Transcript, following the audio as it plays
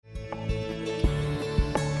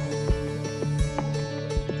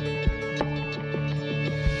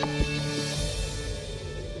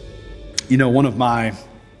You know, one of my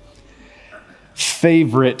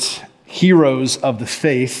favorite heroes of the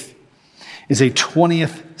faith is a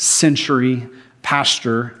 20th century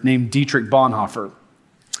pastor named Dietrich Bonhoeffer.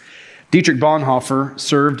 Dietrich Bonhoeffer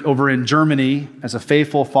served over in Germany as a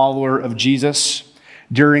faithful follower of Jesus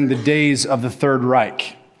during the days of the Third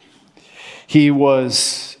Reich. He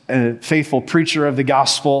was a faithful preacher of the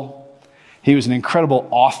gospel. He was an incredible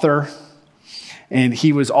author, and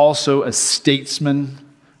he was also a statesman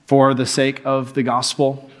for the sake of the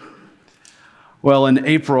gospel. Well, in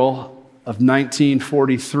April of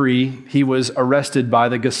 1943, he was arrested by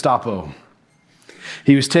the Gestapo.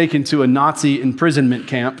 He was taken to a Nazi imprisonment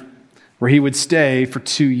camp where he would stay for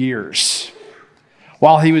 2 years.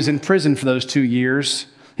 While he was in prison for those 2 years,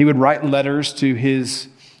 he would write letters to his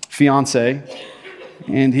fiancée,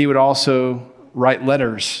 and he would also write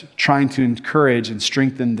letters trying to encourage and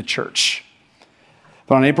strengthen the church.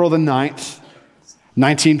 But on April the 9th,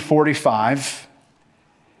 1945,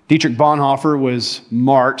 Dietrich Bonhoeffer was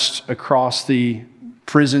marched across the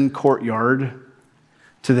prison courtyard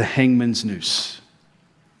to the hangman's noose.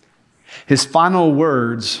 His final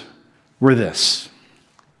words were this: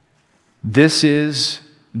 "This is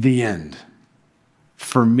the end.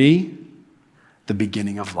 For me, the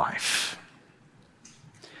beginning of life."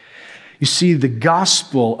 You see, the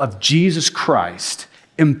gospel of Jesus Christ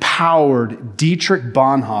empowered Dietrich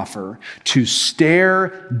Bonhoeffer to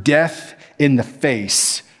stare death in the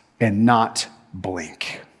face and not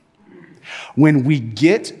blink. When we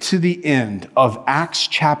get to the end of Acts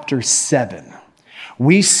chapter 7,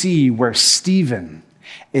 we see where Stephen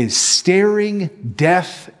is staring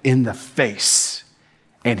death in the face,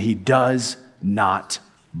 and he does not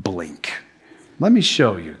blink. Let me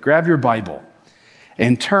show you. Grab your Bible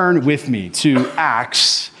and turn with me to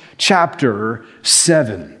Acts chapter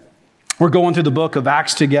 7. We're going through the book of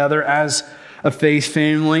Acts together as a faith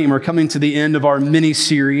family, and we're coming to the end of our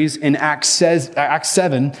mini-series in Acts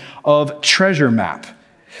 7 of Treasure Map.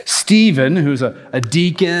 Stephen, who's a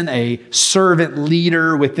deacon, a servant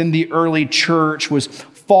leader within the early church, was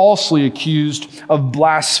falsely accused of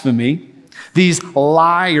blasphemy. These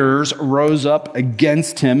liars rose up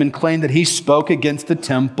against him and claimed that he spoke against the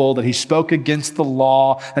temple, that he spoke against the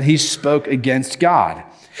law, that he spoke against God.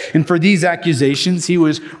 And for these accusations, he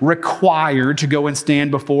was required to go and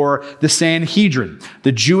stand before the Sanhedrin,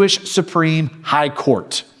 the Jewish Supreme High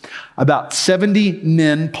Court. About 70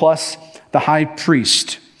 men plus the high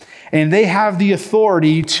priest. And they have the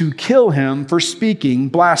authority to kill him for speaking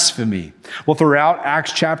blasphemy. Well, throughout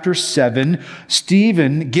Acts chapter 7,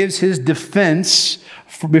 Stephen gives his defense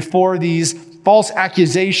before these false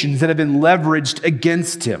accusations that have been leveraged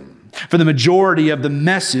against him. For the majority of the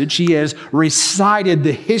message, he has recited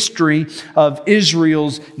the history of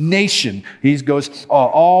Israel's nation. He goes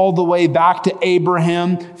all the way back to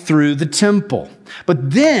Abraham through the temple.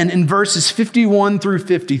 But then in verses 51 through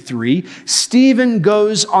 53, Stephen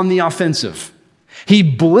goes on the offensive. He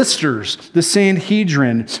blisters the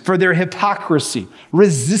Sanhedrin for their hypocrisy,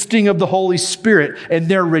 resisting of the Holy Spirit, and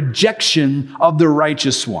their rejection of the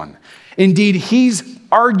righteous one. Indeed, he's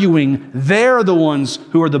arguing they're the ones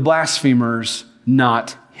who are the blasphemers,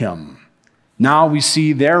 not him. Now we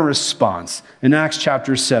see their response in Acts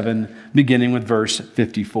chapter 7, beginning with verse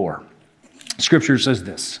 54. Scripture says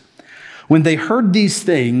this: "When they heard these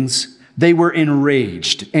things, they were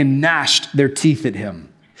enraged and gnashed their teeth at him.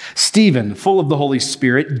 Stephen, full of the Holy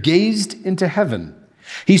Spirit, gazed into heaven.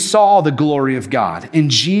 He saw the glory of God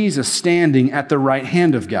and Jesus standing at the right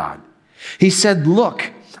hand of God. He said,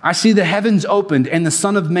 'Look, I see the heavens opened and the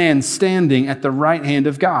Son of Man standing at the right hand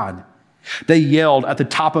of God.' They yelled at the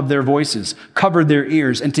top of their voices, covered their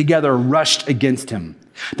ears, and together rushed against him.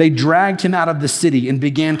 They dragged him out of the city and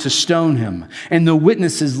began to stone him. And the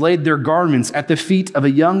witnesses laid their garments at the feet of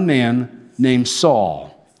a young man named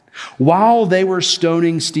Saul. While they were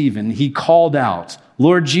stoning Stephen, he called out,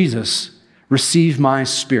 'Lord Jesus, receive my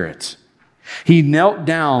spirit.' He knelt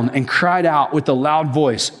down and cried out with a loud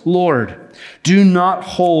voice, 'Lord, do not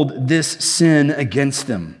hold this sin against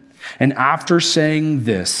them.' And after saying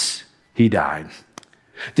this, he died."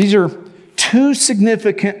 These are two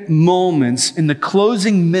significant moments in the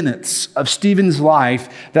closing minutes of Stephen's life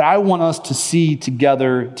that I want us to see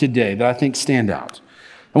together today, that I think stand out.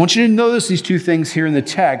 I want you to notice these two things here in the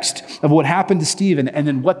text of what happened to Stephen and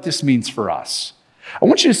then what this means for us. I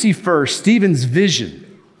want you to see first Stephen's vision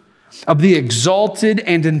of the exalted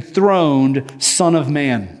and enthroned Son of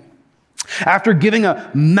Man. After giving a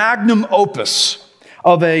magnum opus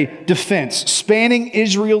of a defense spanning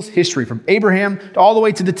Israel's history from Abraham all the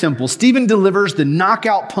way to the temple, Stephen delivers the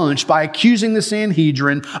knockout punch by accusing the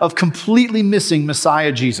Sanhedrin of completely missing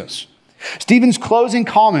Messiah Jesus. Stephen's closing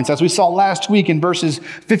comments, as we saw last week in verses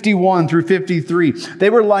 51 through 53, they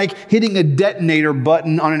were like hitting a detonator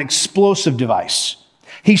button on an explosive device.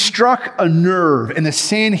 He struck a nerve, and the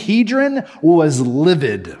Sanhedrin was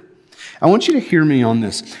livid. I want you to hear me on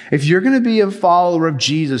this. If you're going to be a follower of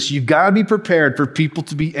Jesus, you've got to be prepared for people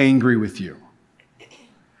to be angry with you.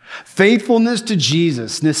 Faithfulness to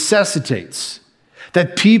Jesus necessitates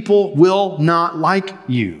that people will not like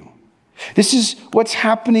you. This is what's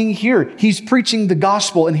happening here. He's preaching the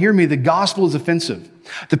gospel, and hear me, the gospel is offensive.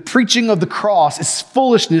 The preaching of the cross is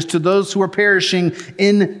foolishness to those who are perishing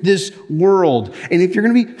in this world. And if you're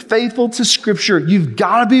going to be faithful to Scripture, you've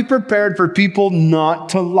got to be prepared for people not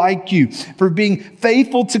to like you. For being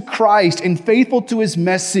faithful to Christ and faithful to His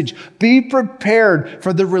message, be prepared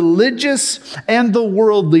for the religious and the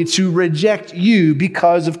worldly to reject you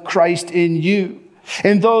because of Christ in you.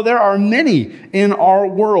 And though there are many in our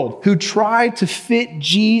world who try to fit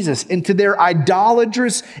Jesus into their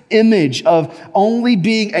idolatrous image of only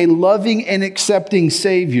being a loving and accepting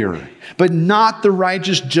Savior, but not the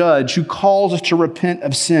righteous judge who calls us to repent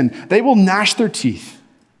of sin, they will gnash their teeth.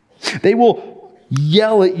 They will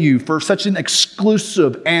yell at you for such an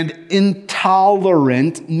exclusive and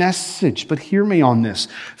intolerant message. But hear me on this.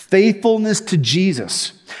 Faithfulness to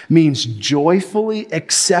Jesus means joyfully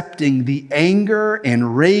accepting the anger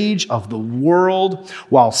and rage of the world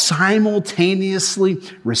while simultaneously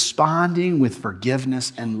responding with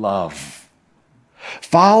forgiveness and love.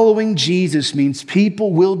 Following Jesus means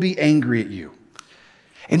people will be angry at you.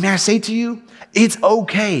 And may I say to you, it's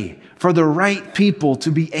okay for the right people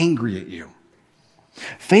to be angry at you.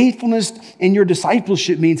 Faithfulness in your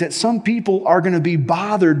discipleship means that some people are going to be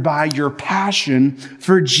bothered by your passion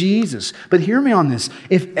for Jesus. But hear me on this.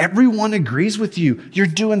 If everyone agrees with you, you're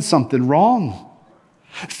doing something wrong.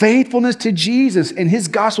 Faithfulness to Jesus and His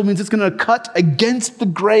gospel means it's going to cut against the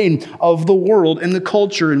grain of the world and the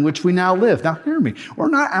culture in which we now live. Now hear me. We're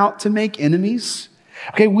not out to make enemies.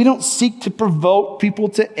 Okay, we don't seek to provoke people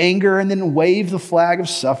to anger and then wave the flag of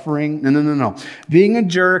suffering. No. Being a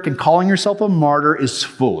jerk and calling yourself a martyr is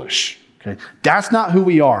foolish. Okay, that's not who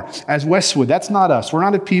we are. As Westwood, that's not us. We're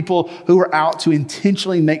not a people who are out to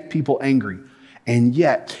intentionally make people angry. And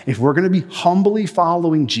yet, if we're going to be humbly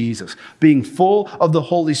following Jesus, being full of the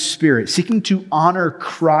Holy Spirit, seeking to honor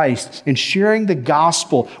Christ and sharing the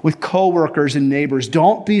gospel with coworkers and neighbors,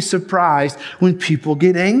 don't be surprised when people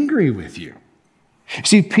get angry with you.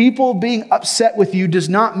 See, people being upset with you does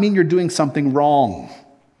not mean you're doing something wrong.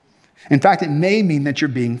 In fact, it may mean that you're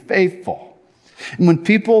being faithful. And when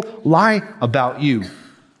people lie about you,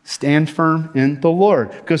 stand firm in the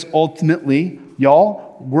Lord. Because ultimately,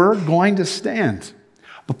 y'all, we're going to stand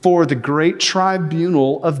before the great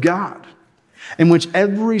tribunal of God, in which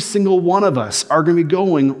every single one of us are going to be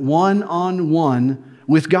going one-on-one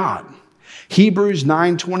with God. Hebrews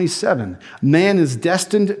 9:27, man is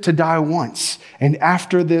destined to die once, and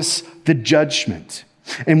after this, the judgment.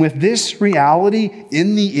 And with this reality,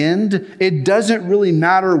 in the end, it doesn't really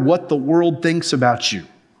matter what the world thinks about you.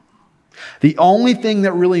 The only thing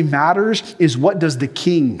that really matters is what does the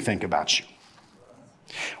King think about you.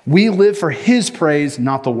 We live for His praise,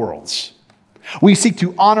 not the world's. We seek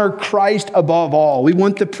to honor Christ above all. We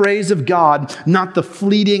want the praise of God, not the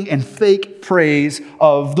fleeting and fake praise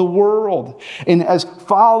of the world. And as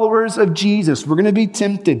followers of Jesus, we're going to be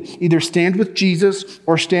tempted. Either stand with Jesus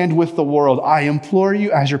or stand with the world. I implore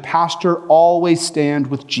you, as your pastor, always stand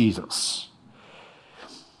with Jesus.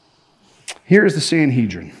 Here is the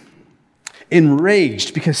Sanhedrin,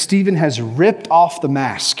 enraged because Stephen has ripped off the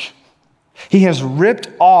mask. He has ripped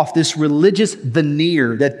off this religious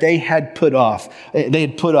veneer that they had put up.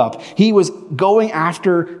 He was going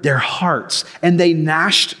after their hearts, and they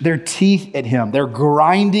gnashed their teeth at him. They're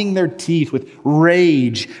grinding their teeth with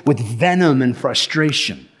rage, with venom and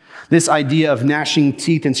frustration. This idea of gnashing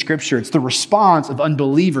teeth in Scripture, it's the response of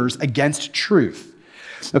unbelievers against truth.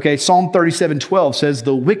 Okay, Psalm 37:12 says,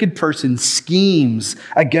 the wicked person schemes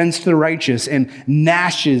against the righteous and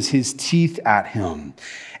gnashes his teeth at him.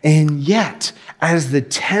 And yet, as the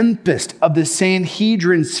tempest of the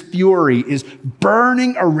Sanhedrin's fury is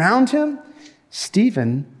burning around him,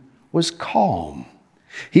 Stephen was calm.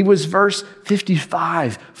 He was, verse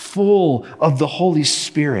 55, full of the Holy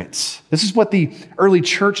Spirit. This is what the early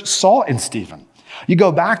church saw in Stephen. You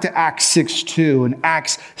go back to Acts 6:2 and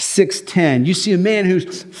Acts 6:10. You see a man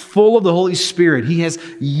who's full of the Holy Spirit. He has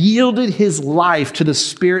yielded his life to the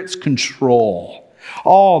Spirit's control.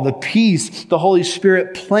 All the peace the Holy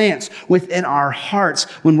Spirit plants within our hearts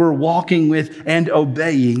when we're walking with and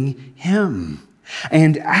obeying Him.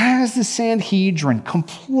 And as the Sanhedrin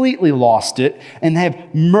completely lost it and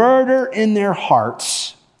have murder in their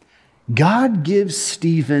hearts, God gives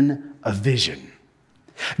Stephen a vision.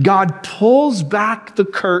 God pulls back the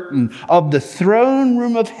curtain of the throne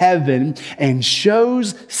room of heaven and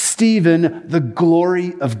shows Stephen the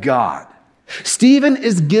glory of God. Stephen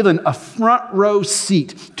is given a front row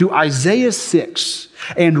seat to Isaiah 6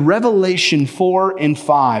 and Revelation 4 and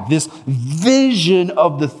 5, this vision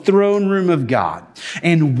of the throne room of God.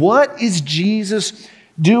 And what is Jesus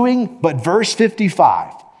doing? But verse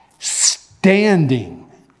 55,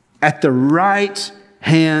 standing at the right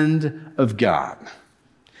hand of God.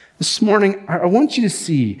 This morning, I want you to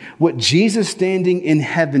see what Jesus standing in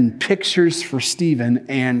heaven pictures for Stephen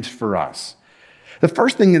and for us. The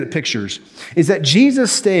first thing that it pictures is that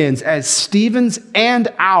Jesus stands as Stephen's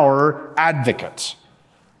and our advocate.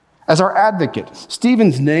 As our advocate.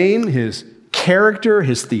 Stephen's name, his character,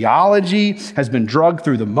 his theology has been dragged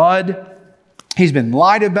through the mud. He's been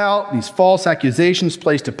lied about, these false accusations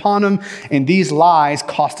placed upon him, and these lies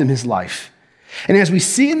cost him his life. And as we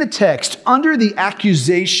see in the text, under the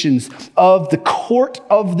accusations of the court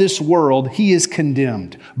of this world, he is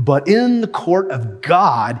condemned. But in the court of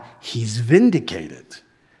God, he's vindicated.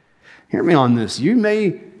 Hear me on this. You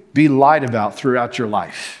may be lied about throughout your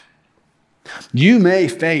life. You may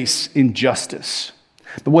face injustice.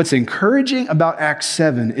 But what's encouraging about Acts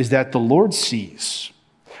 7 is that the Lord sees.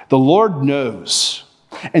 The Lord knows.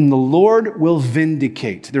 And the Lord will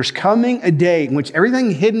vindicate. There's coming a day in which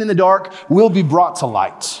everything hidden in the dark will be brought to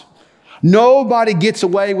light. Nobody gets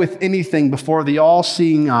away with anything before the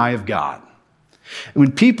all-seeing eye of God. And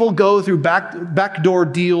when people go through backdoor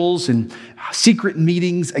deals and secret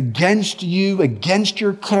meetings against you, against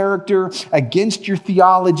your character, against your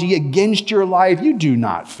theology, against your life, you do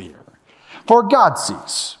not fear. For God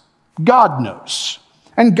sees, God knows,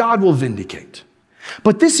 and God will vindicate.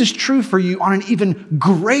 But this is true for you on an even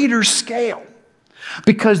greater scale,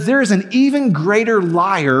 because there is an even greater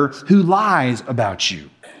liar who lies about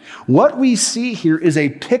you. What we see here is a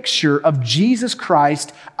picture of Jesus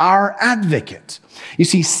Christ, our advocate. You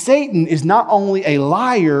see, Satan is not only a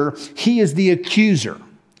liar, he is the accuser.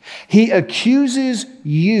 He accuses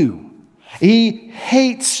you. He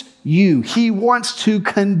hates you. He wants to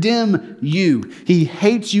condemn you. He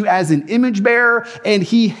hates you as an image bearer, and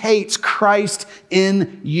he hates Christ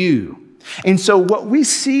in you. And so what we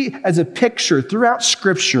see as a picture throughout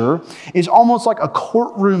Scripture is almost like a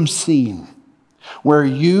courtroom scene where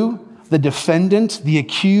you, the defendant, the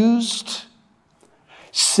accused,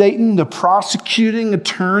 Satan, the prosecuting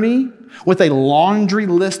attorney, with a laundry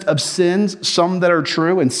list of sins, some that are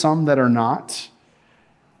true and some that are not.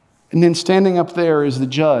 And then standing up there is the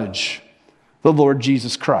judge, the Lord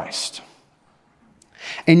Jesus Christ.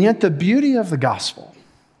 And yet the beauty of the gospel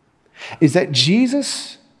is that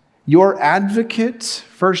Jesus, your advocate,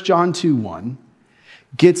 1 John 2:1,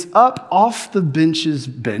 gets up off the judge's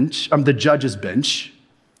bench,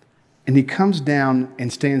 and he comes down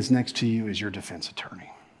and stands next to you as your defense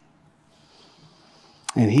attorney.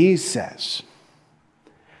 And he says,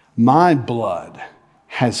 my blood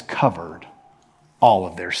has covered all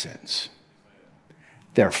of their sins.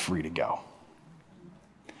 They're free to go.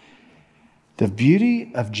 The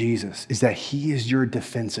beauty of Jesus is that he is your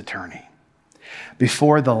defense attorney.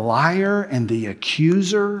 Before the liar and the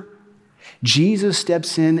accuser, Jesus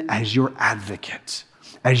steps in as your advocate,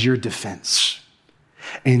 as your defense.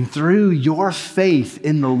 And through your faith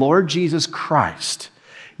in the Lord Jesus Christ,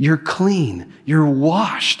 you're clean, you're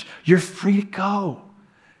washed, you're free to go.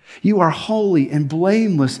 You are holy and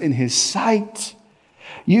blameless in his sight.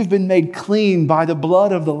 You've been made clean by the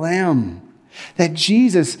blood of the Lamb. That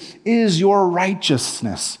Jesus is your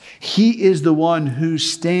righteousness. He is the one who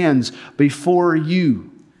stands before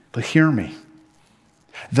you. But hear me.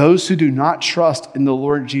 Those who do not trust in the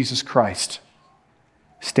Lord Jesus Christ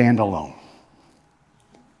stand alone.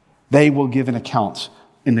 They will give an account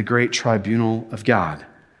in the great tribunal of God.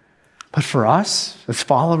 But for us, as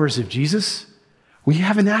followers of Jesus, we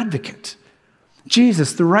have an advocate.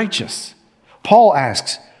 Jesus, the righteous. Paul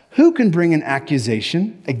asks, who can bring an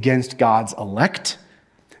accusation against God's elect?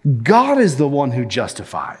 God is the one who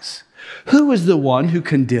justifies. Who is the one who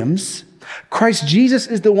condemns? Christ Jesus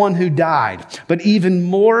is the one who died, but even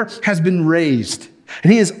more has been raised.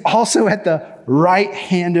 And he is also at the right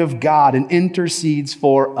hand of God and intercedes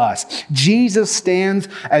for us. Jesus stands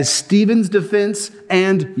as Stephen's defense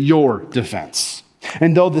and your defense.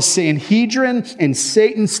 And though the Sanhedrin and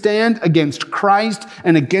Satan stand against Christ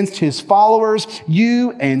and against his followers,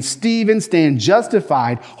 you and Stephen stand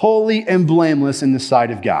justified, holy, and blameless in the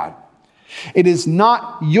sight of God. It is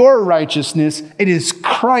not your righteousness, it is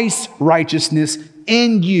Christ's righteousness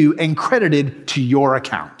in you and credited to your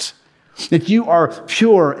account. That you are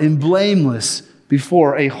pure and blameless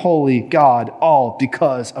before a holy God, all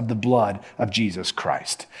because of the blood of Jesus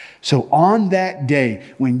Christ. So on that day,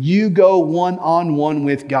 when you go one-on-one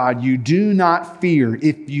with God, you do not fear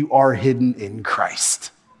if you are hidden in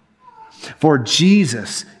Christ. For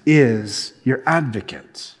Jesus is your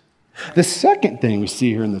advocate. The second thing we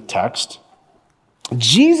see here in the text,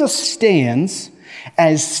 Jesus stands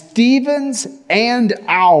as Stephen's and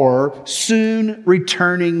our soon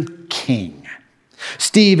returning King.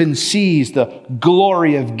 Stephen sees the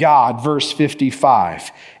glory of God, verse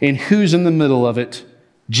 55. And who's in the middle of it?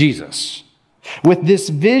 Jesus. With this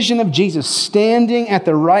vision of Jesus standing at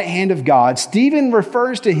the right hand of God, Stephen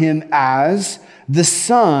refers to him as the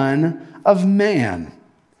Son of Man.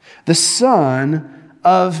 The Son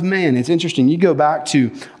of Man. It's interesting. You go back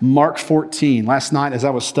to Mark 14. Last night as I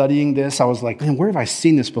was studying this, I was like, man, where have I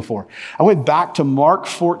seen this before? I went back to Mark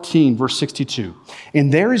 14, verse 62.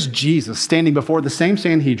 And there is Jesus standing before the same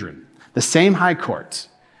Sanhedrin, the same high court.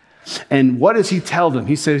 And what does he tell them?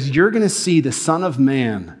 He says, you're going to see the Son of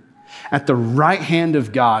Man at the right hand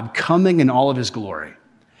of God coming in all of his glory.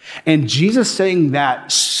 And Jesus saying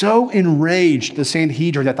that so enraged the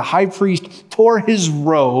Sanhedrin that the high priest tore his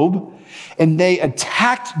robe and they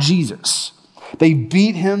attacked Jesus. They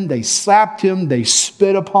beat him, they slapped him, they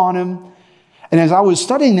spit upon him. And as I was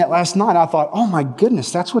studying that last night, I thought, oh my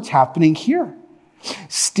goodness, that's what's happening here.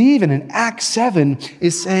 Stephen in Acts 7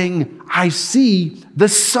 is saying, I see the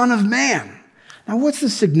Son of Man. Now, what's the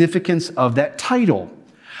significance of that title?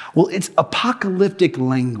 Well, it's apocalyptic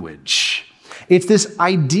language. It's this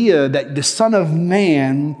idea that the Son of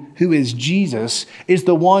Man, who is Jesus, is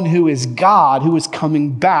the one who is God, who is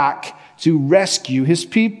coming back to rescue his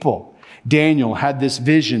people. Daniel had this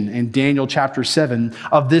vision in Daniel chapter 7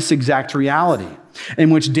 of this exact reality,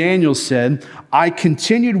 in which Daniel said, I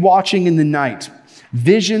continued watching in the night,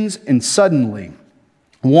 visions, and suddenly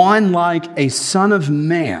one like a son of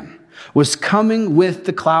man was coming with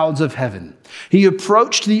the clouds of heaven. He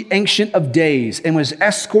approached the Ancient of Days and was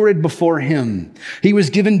escorted before him. He was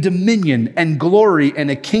given dominion and glory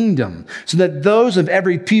and a kingdom so that those of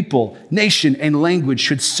every people, nation, and language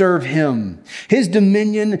should serve him. His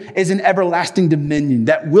dominion is an everlasting dominion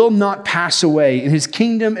that will not pass away, and his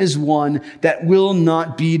kingdom is one that will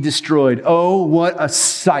not be destroyed. Oh, what a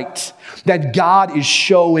sight that God is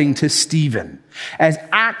showing to Stephen. As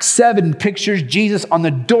Acts 7 pictures Jesus on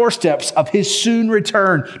the doorsteps of his soon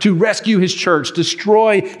return to rescue his church,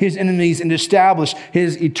 destroy his enemies, and establish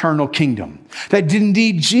his eternal kingdom. That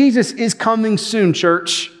indeed Jesus is coming soon,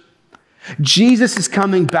 church. Jesus is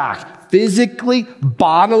coming back physically,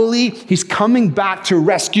 bodily. He's coming back to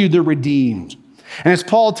rescue the redeemed. And as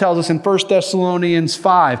Paul tells us in 1 Thessalonians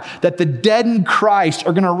 5, that the dead in Christ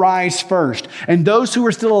are going to rise first. And those who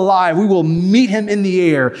are still alive, we will meet him in the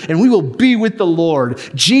air and we will be with the Lord.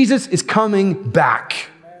 Jesus is coming back.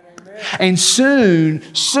 And soon,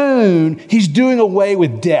 he's doing away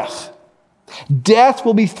with death. Death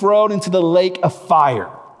will be thrown into the lake of fire.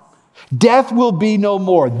 Death will be no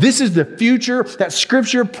more. This is the future that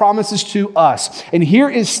Scripture promises to us. And here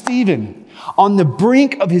is Stephen on the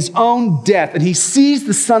brink of his own death, and he sees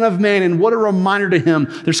the Son of Man, and what a reminder to him,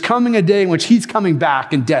 there's coming a day in which he's coming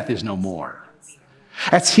back and death is no more.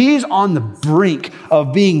 As he's on the brink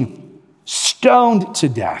of being stoned to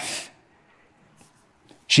death,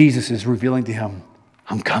 Jesus is revealing to him,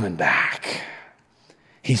 I'm coming back.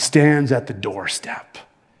 He stands at the doorstep,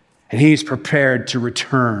 and he's prepared to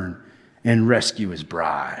return and rescue his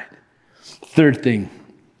bride. Third thing,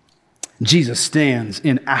 Jesus stands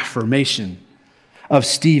in affirmation of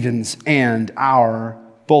Stephen's and our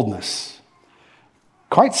boldness.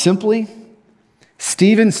 Quite simply,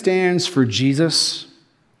 Stephen stands for Jesus,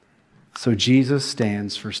 so Jesus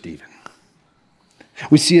stands for Stephen.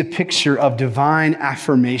 We see a picture of divine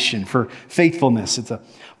affirmation for faithfulness. It's a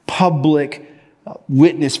public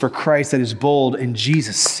witness for Christ that is bold, and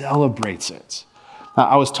Jesus celebrates it.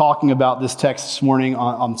 I was talking about this text this morning.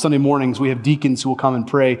 On Sunday mornings, we have deacons who will come and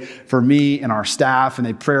pray for me and our staff, and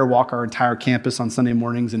they prayer walk our entire campus on Sunday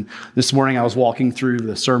mornings. And this morning, I was walking through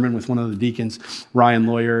the sermon with one of the deacons, Ryan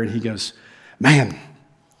Lawyer, and he goes, man,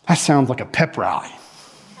 that sounds like a pep rally.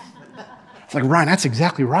 It's like, Ryan, that's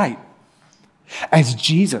exactly right. As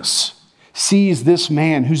Jesus sees this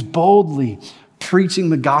man who's boldly preaching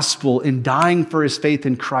the gospel and dying for his faith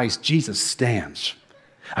in Christ, Jesus stands.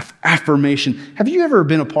 Affirmation. Have you ever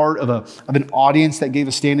been a part of an audience that gave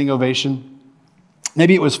a standing ovation?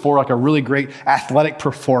 Maybe it was for like a really great athletic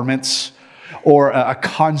performance or a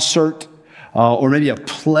concert or maybe a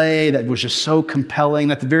play that was just so compelling.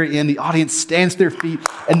 At the very end, the audience stands to their feet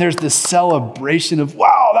and there's this celebration of,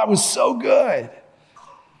 wow, that was so good.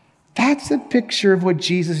 That's a picture of what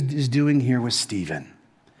Jesus is doing here with Stephen.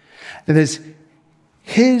 That is,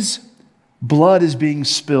 his blood is being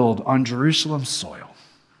spilled on Jerusalem's soil.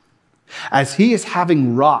 As he is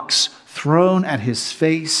having rocks thrown at his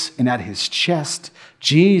face and at his chest,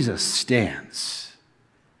 Jesus stands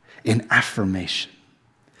in affirmation.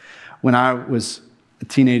 When I was a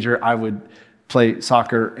teenager, I would play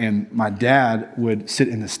soccer, and my dad would sit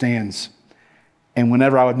in the stands. And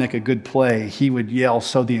whenever I would make a good play, he would yell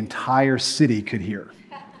so the entire city could hear.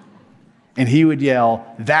 And he would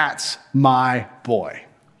yell, "That's my boy,"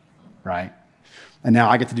 right? And now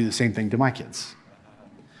I get to do the same thing to my kids.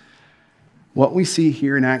 What we see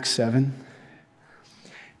here in Acts 7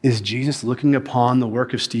 is Jesus looking upon the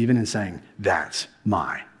work of Stephen and saying, "That's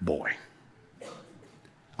my boy.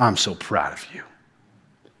 I'm so proud of you."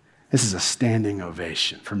 This is a standing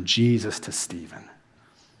ovation from Jesus to Stephen.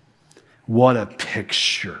 What a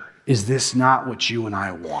picture. Is this not what you and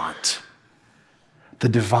I want? The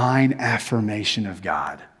divine affirmation of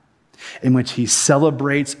God, in which he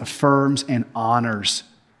celebrates, affirms, and honors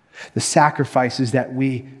the sacrifices that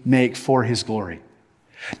we make for his glory.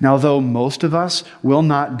 Now, though most of us will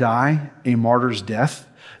not die a martyr's death,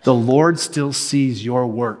 the Lord still sees your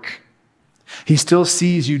work. He still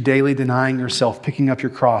sees you daily denying yourself, picking up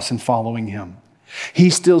your cross and following him. He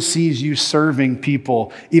still sees you serving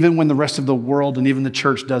people, even when the rest of the world and even the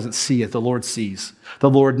church doesn't see it. The Lord sees. The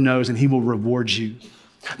Lord knows, and he will reward you.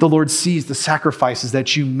 The Lord sees the sacrifices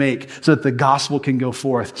that you make so that the gospel can go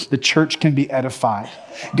forth. The church can be edified.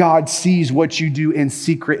 God sees what you do in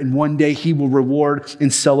secret, and one day he will reward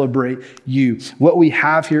and celebrate you. What we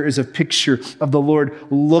have here is a picture of the Lord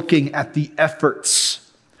looking at the efforts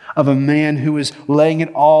of a man who is laying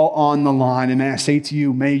it all on the line. And may I say to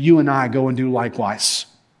you, may you and I go and do likewise.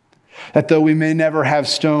 That though we may never have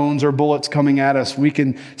stones or bullets coming at us, we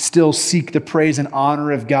can still seek the praise and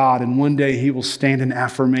honor of God. And one day he will stand in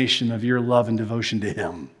affirmation of your love and devotion to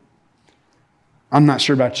him. I'm not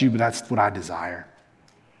sure about you, but that's what I desire.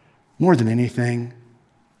 More than anything.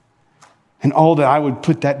 And all that I would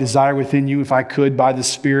put that desire within you if I could by the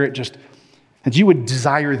Spirit, just that you would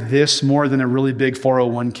desire this more than a really big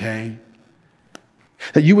 401k.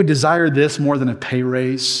 That you would desire this more than a pay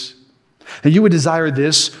raise. That you would desire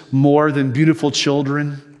this more than beautiful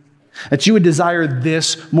children. That you would desire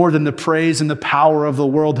this more than the praise and the power of the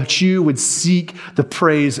world. That you would seek the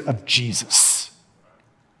praise of Jesus.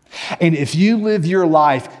 And if you live your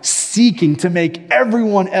life seeking to make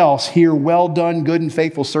everyone else hear, "Well done, good and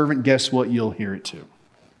faithful servant," guess what? You'll hear it too.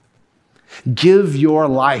 Give your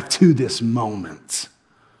life to this moment.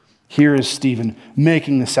 Here is Stephen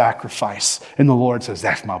making the sacrifice, and the Lord says,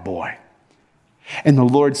 "That's my boy." And the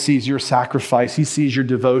Lord sees your sacrifice. He sees your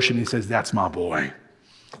devotion. He says, "That's my boy.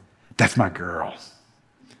 That's my girl."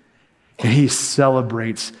 And he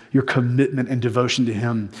celebrates your commitment and devotion to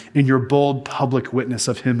him in your bold public witness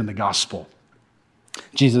of him in the gospel.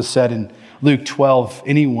 Jesus said in Luke 12,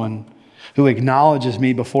 "Anyone who acknowledges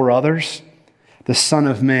me before others, the Son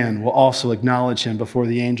of Man will also acknowledge him before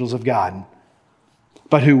the angels of God.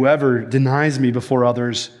 But whoever denies me before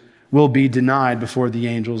others will be denied before the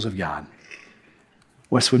angels of God."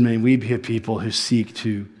 Westwood, may we be a people who seek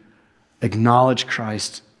to acknowledge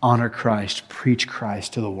Christ, honor Christ, preach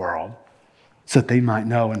Christ to the world so that they might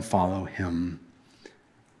know and follow him.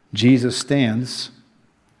 Jesus stands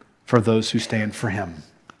for those who stand for him.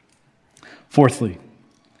 Fourthly,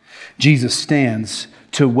 Jesus stands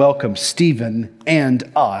to welcome Stephen and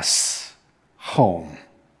us home.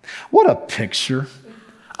 What a picture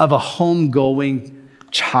of a homegoing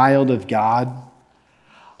child of God.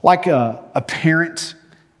 Like a parent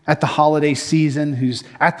at the holiday season who's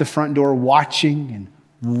at the front door watching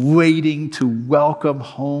and waiting to welcome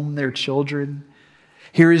home their children.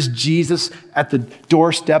 Here is Jesus at the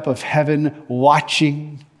doorstep of heaven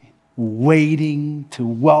watching, waiting to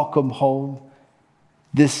welcome home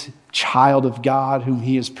this child of God whom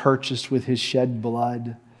he has purchased with his shed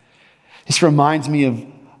blood. This reminds me of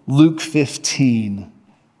Luke 15,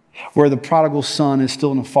 where the prodigal son is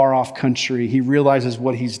still in a far-off country. He realizes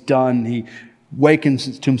what he's done. He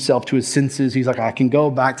wakens to himself, to his senses. He's like, "I can go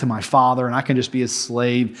back to my father and I can just be a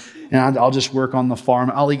slave and I'll just work on the farm.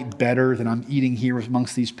 I'll eat better than I'm eating here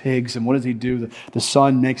amongst these pigs." And what does he do? The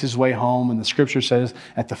son makes his way home, and the scripture says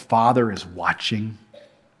that the father is watching.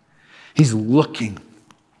 He's looking.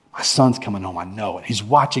 My son's coming home. I know it. He's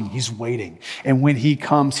watching. He's waiting. And when he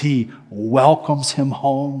comes, he welcomes him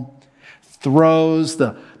home, throws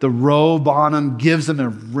the robe on him, gives him a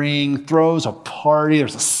ring, throws a party.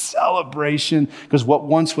 There's a celebration because what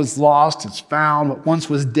once was lost is found. What once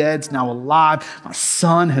was dead is now alive. My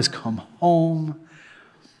son has come home.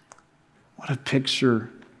 What a picture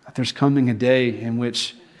that there's coming a day in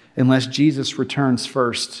which, unless Jesus returns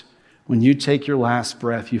first, when you take your last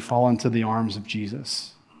breath, you fall into the arms of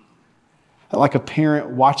Jesus. Like a parent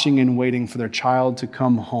watching and waiting for their child to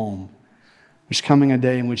come home, there's coming a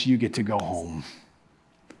day in which you get to go home.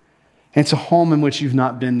 And it's a home in which you've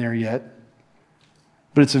not been there yet,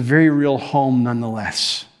 but it's a very real home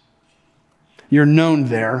nonetheless. You're known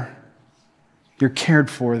there, you're cared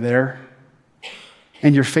for there,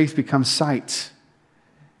 and your faith becomes sight.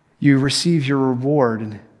 You receive your reward,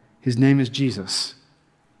 and his name is Jesus.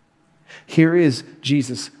 Here is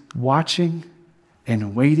Jesus watching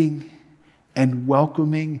and waiting and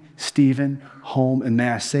welcoming Stephen home. And may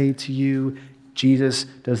I say to you, Jesus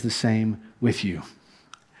does the same with you.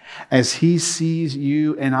 As he sees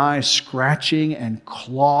you and I scratching and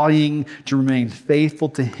clawing to remain faithful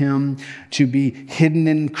to him, to be hidden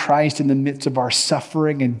in Christ in the midst of our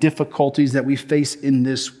suffering and difficulties that we face in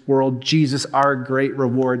this world, Jesus, our great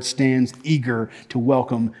reward, stands eager to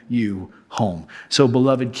welcome you home. So,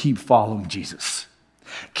 beloved, keep following Jesus.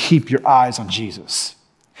 Keep your eyes on Jesus.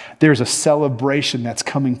 There's a celebration that's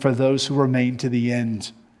coming for those who remain to the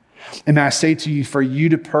end. And I say to you, for you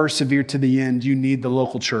to persevere to the end, you need the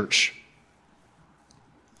local church.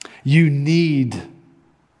 You need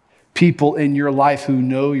people in your life who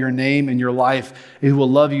know your name in your life, who will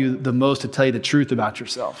love you the most to tell you the truth about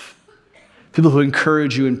yourself. People who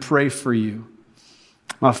encourage you and pray for you.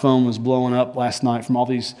 My phone was blowing up last night from all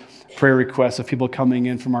these prayer requests of people coming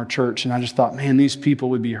in from our church. And I just thought, man, these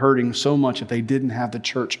people would be hurting so much if they didn't have the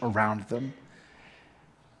church around them.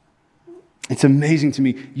 It's amazing to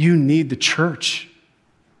me. You need the church.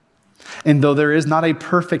 And though there is not a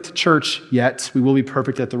perfect church yet, we will be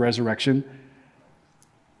perfect at the resurrection.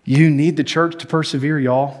 You need the church to persevere,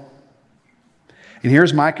 y'all. And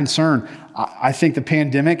here's my concern. I think the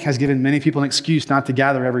pandemic has given many people an excuse not to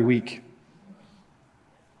gather every week.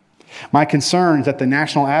 My concern is that the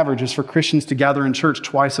national average is for Christians to gather in church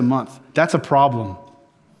twice a month. That's a problem.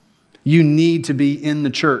 You need to be in the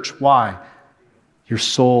church. Why? Your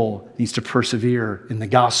soul needs to persevere in the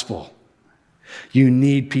gospel. You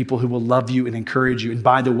need people who will love you and encourage you. And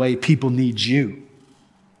by the way, people need you.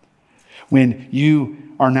 When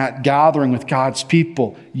you are not gathering with God's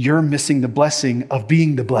people, you're missing the blessing of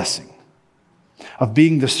being the blessing, of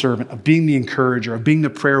being the servant, of being the encourager, of being the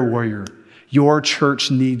prayer warrior. Your church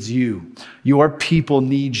needs you. Your people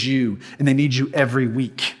need you, and they need you every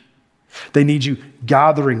week. They need you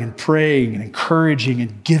gathering and praying and encouraging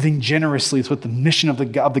and giving generously. It's what the mission of the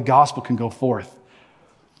gospel can go forth.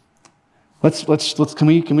 Can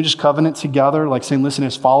we just covenant together, like saying, listen,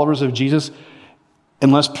 as followers of Jesus,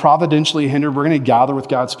 unless providentially hindered, we're going to gather with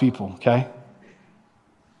God's people, okay?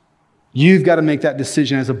 You've got to make that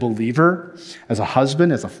decision as a believer, as a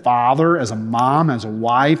husband, as a father, as a mom, as a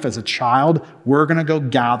wife, as a child. We're going to go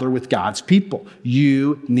gather with God's people.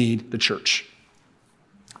 You need the church.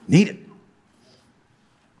 Need it.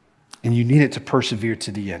 And you need it to persevere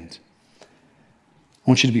to the end. I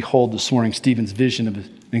want you to behold this morning Stephen's vision of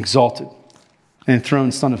an exalted and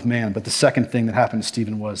enthroned Son of Man. But the second thing that happened to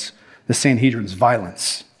Stephen was the Sanhedrin's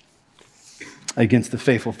violence against the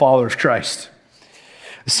faithful follower of Christ.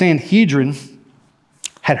 The Sanhedrin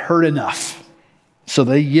had heard enough. So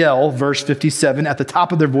they yell, verse 57, at the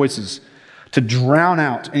top of their voices to drown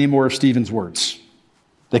out any more of Stephen's words.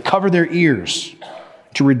 They cover their ears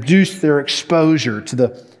to reduce their exposure to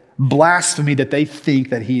the blasphemy that they think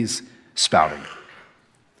that he's spouting.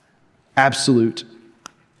 Absolute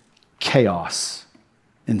chaos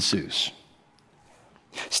ensues.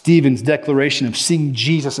 Stephen's declaration of seeing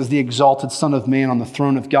Jesus as the exalted Son of Man on the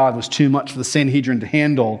throne of God was too much for the Sanhedrin to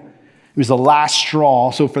handle. It was the last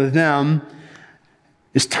straw. So for them,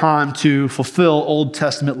 it's time to fulfill Old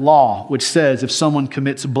Testament law, which says if someone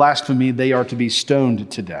commits blasphemy, they are to be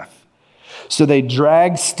stoned to death. So they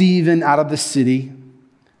drag Stephen out of the city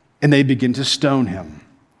and they begin to stone him.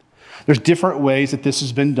 There's different ways that this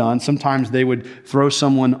has been done. Sometimes they would throw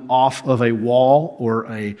someone off of a wall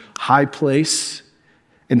or a high place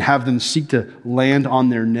and have them seek to land on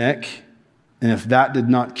their neck. And if that did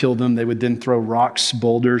not kill them, they would then throw rocks,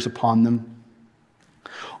 boulders upon them.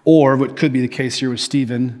 Or what could be the case here with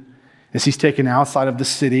Stephen is he's taken outside of the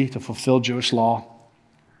city to fulfill Jewish law.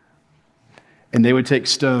 And they would take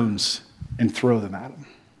stones and throw them at him.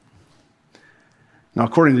 Now,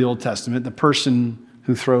 according to the Old Testament, the person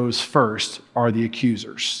who throws first are the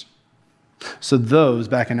accusers. So those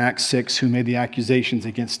back in Acts 6 who made the accusations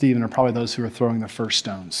against Stephen are probably those who are throwing the first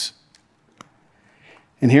stones.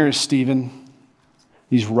 And here is Stephen,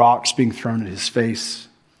 these rocks being thrown at his face,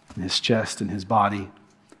 and his chest, and his body.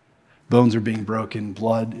 Bones are being broken,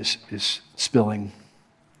 blood is spilling.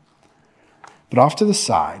 But off to the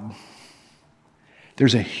side,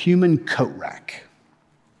 there's a human coat rack.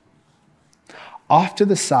 Off to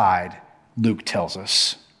the side, Luke tells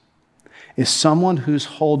us, is someone who's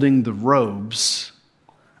holding the robes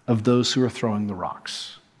of those who are throwing the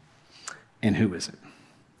rocks. And who is it?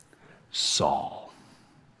 Saul.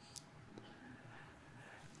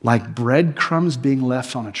 Like breadcrumbs being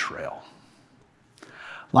left on a trail.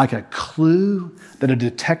 Like a clue that a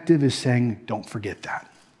detective is saying, don't forget that.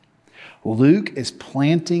 Luke is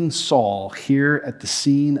planting Saul here at the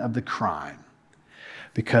scene of the crime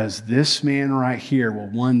because this man right here will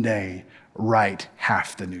one day write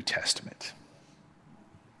half the New Testament.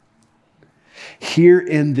 Here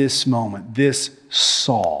in this moment, this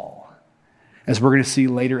Saul, as we're going to see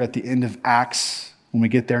later at the end of Acts, when we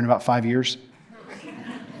get there in about 5 years,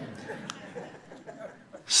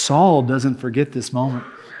 Saul doesn't forget this moment.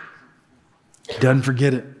 He doesn't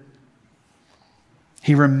forget it.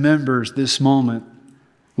 He remembers this moment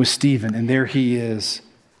with Stephen, and there he is,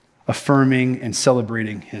 affirming and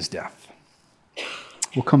celebrating his death.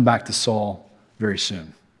 We'll come back to Saul very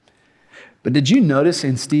soon. But did you notice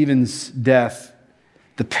in Stephen's death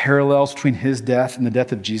the parallels between his death and the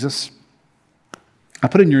death of Jesus? I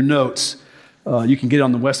put in your notes, you can get it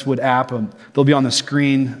on the Westwood app, they'll be on the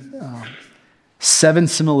screen, 7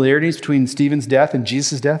 similarities between Stephen's death and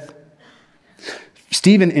Jesus' death.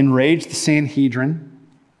 Stephen enraged the Sanhedrin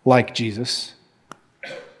like Jesus.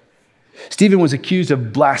 Stephen was accused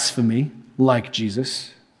of blasphemy like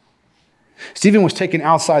Jesus. Stephen was taken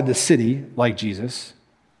outside the city like Jesus.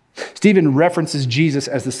 Stephen references Jesus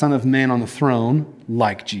as the Son of Man on the throne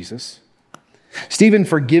like Jesus. Stephen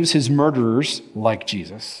forgives his murderers like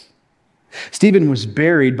Jesus. Stephen was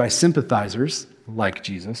buried by sympathizers like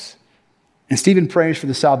Jesus. And Stephen prays for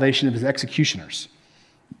the salvation of his executioners,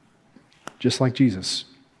 just like Jesus.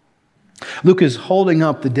 Luke is holding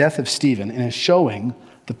up the death of Stephen and is showing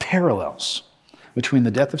the parallels between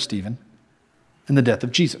the death of Stephen and the death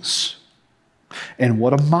of Jesus. And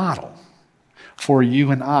what a model for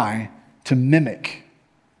you and I to mimic,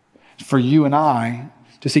 for you and I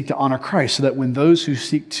to seek to honor Christ, so that when those who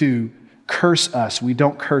seek to curse us, we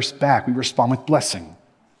don't curse back, we respond with blessing.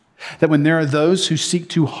 That when there are those who seek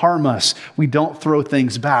to harm us, we don't throw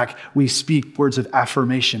things back, we speak words of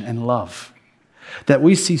affirmation and love. That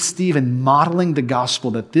we see Stephen modeling the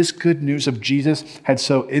gospel, that this good news of Jesus had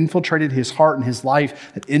so infiltrated his heart and his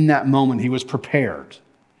life that in that moment he was prepared.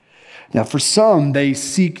 Now, for some, they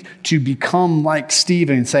seek to become like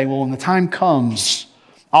Stephen and say, well, when the time comes,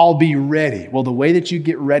 I'll be ready. Well, the way that you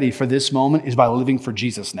get ready for this moment is by living for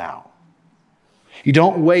Jesus now. You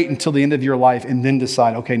don't wait until the end of your life and then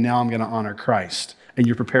decide, okay, now I'm going to honor Christ, and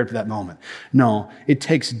you're prepared for that moment. No, it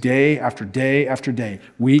takes day after day after day,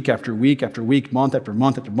 week after week after week, month after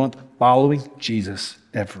month after month, following Jesus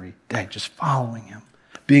every day, just following him,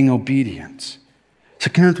 being obedient. So,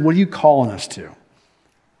 Kenneth, what are you calling us to?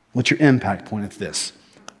 What's your impact point of this?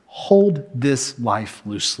 Hold this life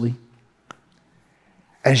loosely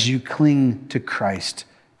as you cling to Christ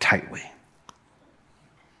tightly.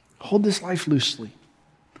 Hold this life loosely.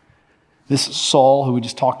 This Saul, who we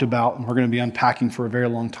just talked about, and we're going to be unpacking for a very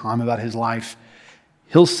long time about his life,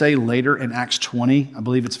 he'll say later in Acts 20, I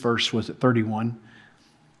believe it's verse, 31,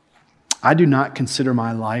 I do not consider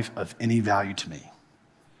my life of any value to me.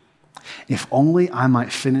 If only I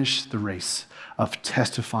might finish the race of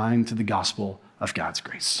testifying to the gospel of God's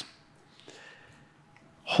grace.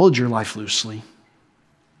 Hold your life loosely.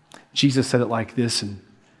 Jesus said it like this in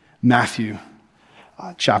Matthew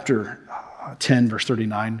chapter 10, verse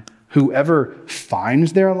 39. Whoever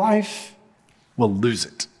finds their life will lose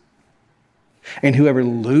it. And whoever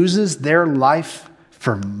loses their life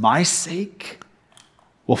for my sake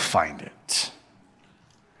will find it.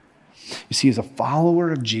 You see, as a follower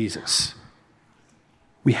of Jesus,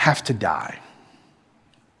 we have to die.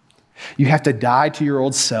 You have to die to your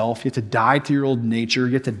old self. You have to die to your old nature.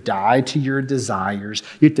 You have to die to your desires.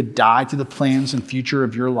 You have to die to the plans and future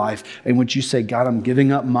of your life. And when you say, God, I'm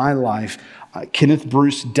giving up my life. Kenneth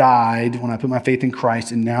Bruce died when I put my faith in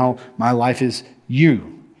Christ, and now my life is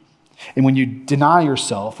you. And when you deny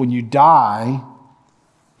yourself, when you die,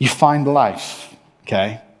 you find life,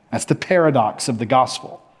 okay? That's the paradox of the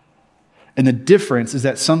gospel. And the difference is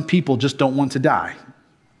that some people just don't want to die.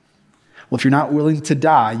 Well, if you're not willing to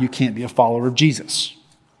die, you can't be a follower of Jesus.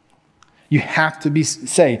 You have to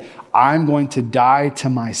say, I'm going to die to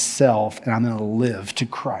myself and I'm going to live to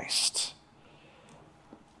Christ.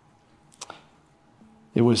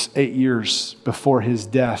 It was 8 years before his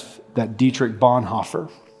death that Dietrich Bonhoeffer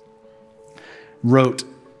wrote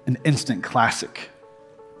an instant classic.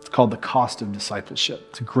 It's called The Cost of Discipleship.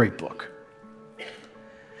 It's a great book.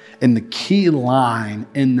 And the key line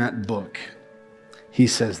in that book, he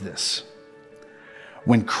says this: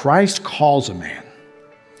 when Christ calls a man,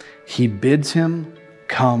 he bids him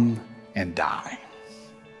come and die.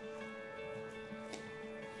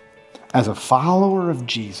 As a follower of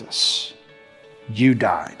Jesus, you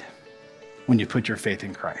died when you put your faith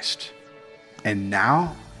in Christ. And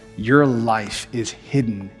now your life is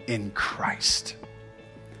hidden in Christ.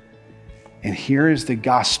 And here is the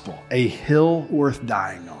gospel, a hill worth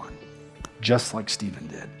dying on, just like Stephen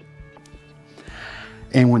did.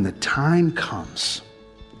 And when the time comes,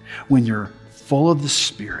 when you're full of the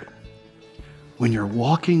Spirit, when you're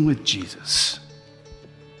walking with Jesus,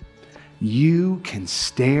 you can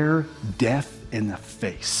stare death in the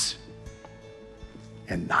face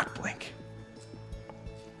and not blink.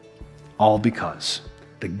 All because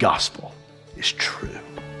the gospel is true.